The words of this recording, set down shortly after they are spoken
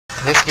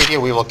In this video,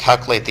 we will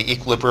calculate the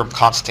equilibrium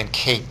constant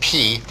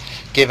Kp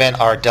given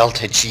our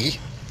delta G,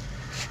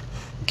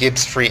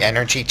 Gibbs free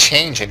energy,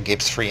 change in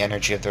Gibbs free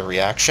energy of the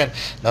reaction.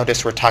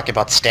 Notice we're talking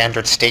about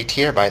standard state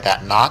here by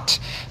that not,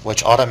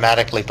 which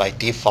automatically by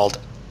default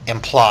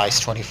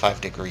implies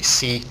 25 degrees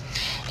C,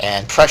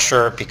 and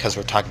pressure, because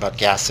we're talking about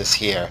gases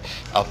here,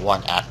 of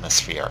 1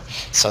 atmosphere.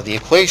 So the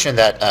equation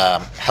that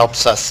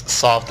helps us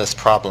solve this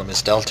problem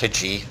is delta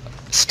G,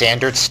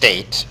 standard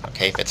state.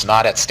 Okay, if it's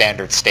not at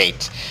standard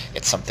state,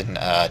 it's something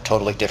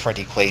totally different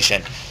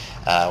equation.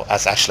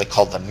 That's actually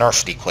called the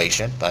Nernst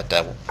equation, but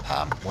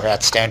we're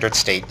at standard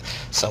state,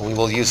 so we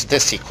will use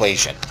this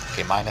equation,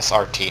 okay, minus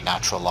RT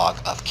natural log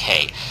of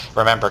K.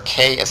 Remember,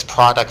 K is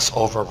products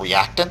over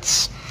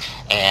reactants,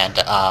 and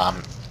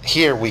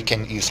here we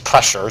can use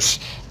pressures.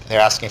 They're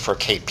asking for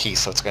Kp,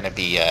 so it's going to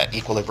be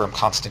equilibrium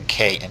constant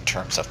K in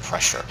terms of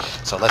pressure.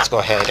 So let's go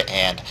ahead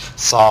and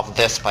solve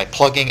this by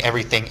plugging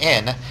everything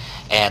in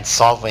and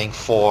solving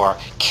for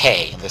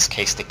K. In this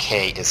case, the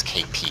K is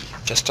Kp.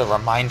 Just a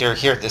reminder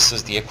here, this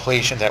is the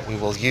equation that we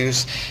will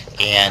use,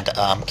 and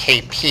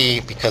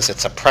Kp, because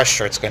it's a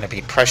pressure, it's going to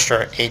be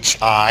pressure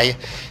Hi.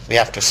 We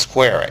have to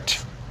square it,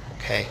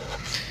 okay,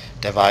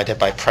 divided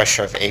by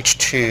pressure of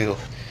H2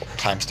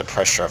 times the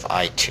pressure of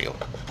I2.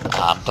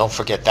 Don't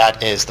forget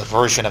that is the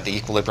version of the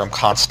equilibrium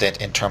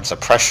constant in terms of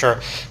pressure.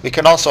 We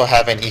can also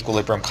have an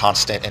equilibrium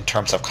constant in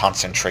terms of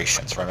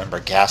concentrations. Remember,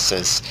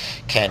 gases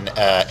can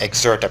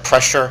exert a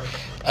pressure.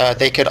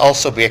 They could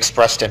also be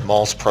expressed in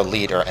moles per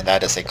liter, and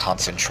that is a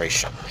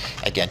concentration.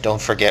 Again,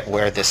 don't forget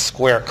where this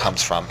square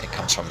comes from. It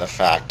comes from the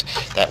fact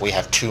that we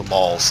have 2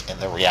 moles in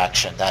the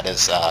reaction. That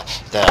is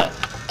the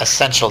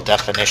essential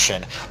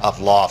definition of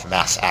law of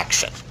mass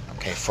action,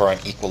 okay, for an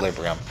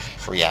equilibrium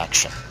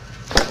reaction.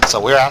 So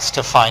we're asked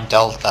to find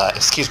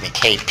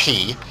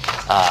Kp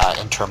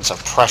in terms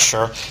of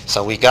pressure.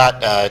 So we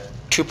got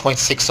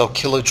 2.60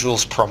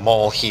 kilojoules per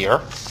mole here.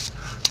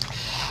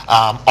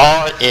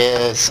 R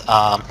is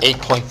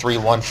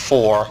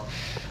 8.314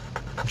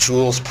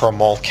 joules per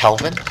mole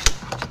Kelvin.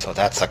 So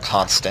that's a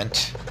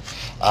constant.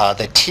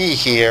 The T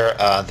here,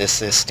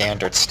 this is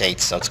standard state,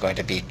 so it's going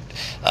to be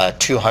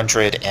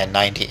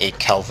 298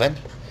 Kelvin.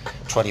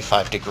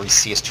 25 degrees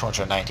C is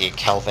 298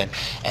 Kelvin,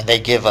 and they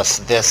give us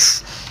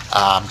this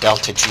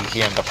delta G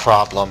here in the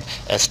problem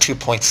as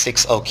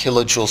 2.60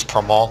 kilojoules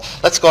per mole.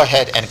 Let's go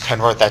ahead and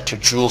convert that to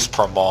joules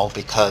per mole,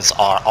 because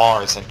our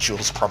R is in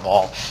joules per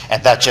mole,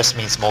 and that just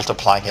means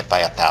multiplying it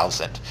by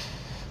 1,000.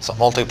 So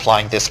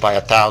multiplying this by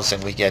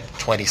 1,000, we get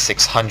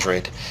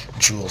 2,600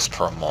 joules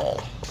per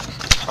mole.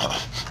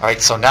 All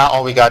right, so now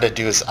all we got to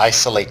do is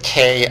isolate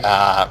K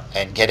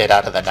and get it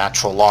out of the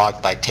natural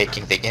log by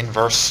taking the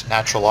inverse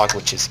natural log,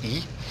 which is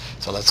E.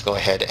 So let's go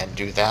ahead and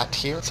do that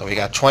here. So we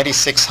got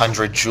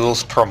 2,600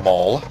 joules per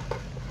mole.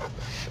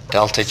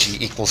 Delta G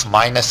equals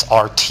minus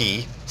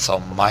RT, so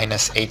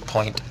minus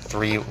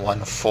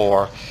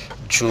 8.314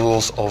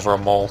 joules over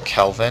mole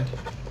Kelvin,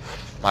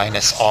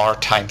 minus R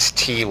times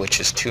T, which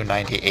is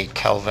 298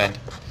 Kelvin,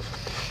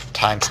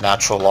 times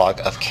natural log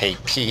of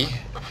Kp.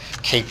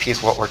 Kp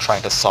is what we're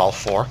trying to solve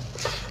for.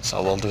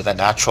 So we'll do the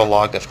natural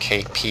log of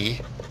Kp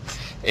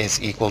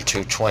is equal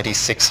to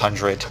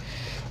 2,600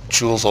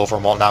 joules over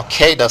mole. Now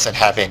K doesn't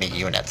have any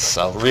units,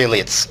 so really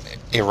it's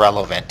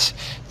irrelevant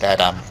that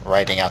I'm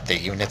writing out the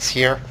units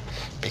here,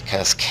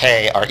 because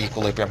K, our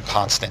equilibrium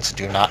constants,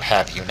 do not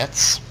have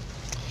units.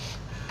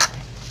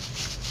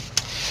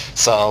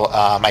 So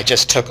I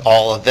just took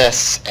all of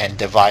this and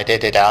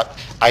divided it out,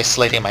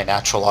 isolating my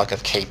natural log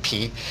of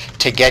Kp.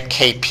 To get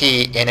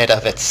Kp in and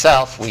of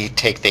itself, we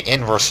take the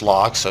inverse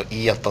log, so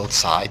E of both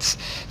sides.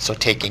 So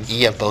taking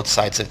E of both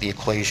sides of the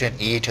equation,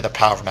 E to the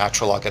power of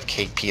natural log of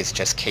Kp is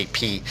just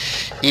Kp.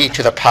 E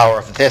to the power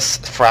of this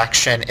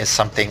fraction is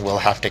something we'll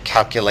have to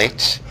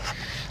calculate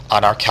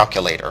on our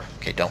calculator.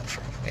 Okay,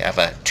 we have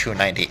a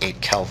 298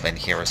 Kelvin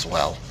here as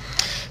well.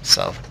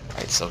 So,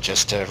 right, so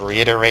just to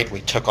reiterate,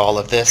 we took all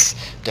of this,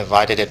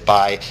 divided it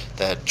by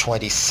the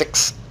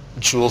 26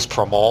 joules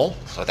per mole,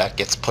 so that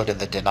gets put in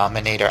the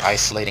denominator,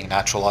 isolating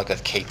natural log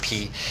of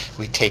Kp.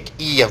 We take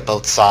E of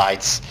both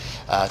sides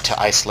to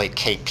isolate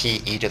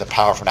Kp. E to the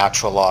power of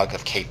natural log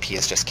of Kp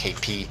is just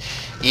Kp.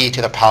 E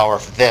to the power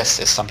of this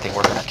is something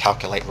we're going to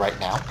calculate right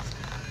now.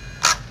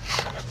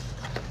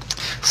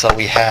 So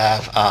we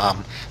have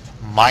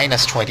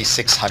minus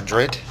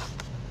 2,600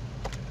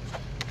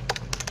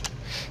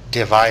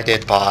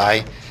 divided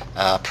by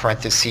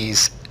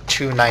parentheses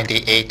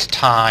 298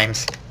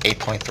 times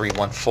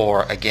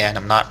 8.314. Again,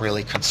 I'm not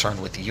really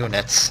concerned with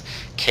units.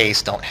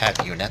 K's don't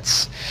have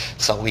units.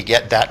 So we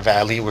get that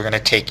value. We're going to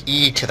take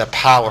E to the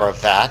power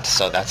of that.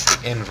 So that's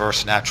the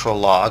inverse natural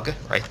log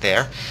right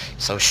there.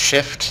 So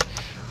shift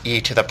E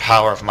to the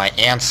power of my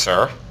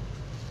answer,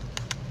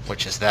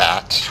 which is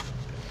that.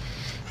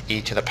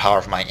 E to the power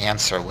of my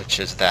answer, which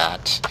is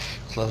that.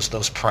 Close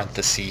those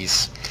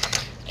parentheses,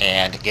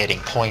 and getting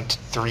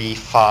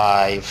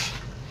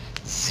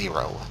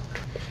 0.350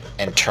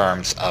 in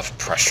terms of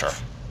pressure.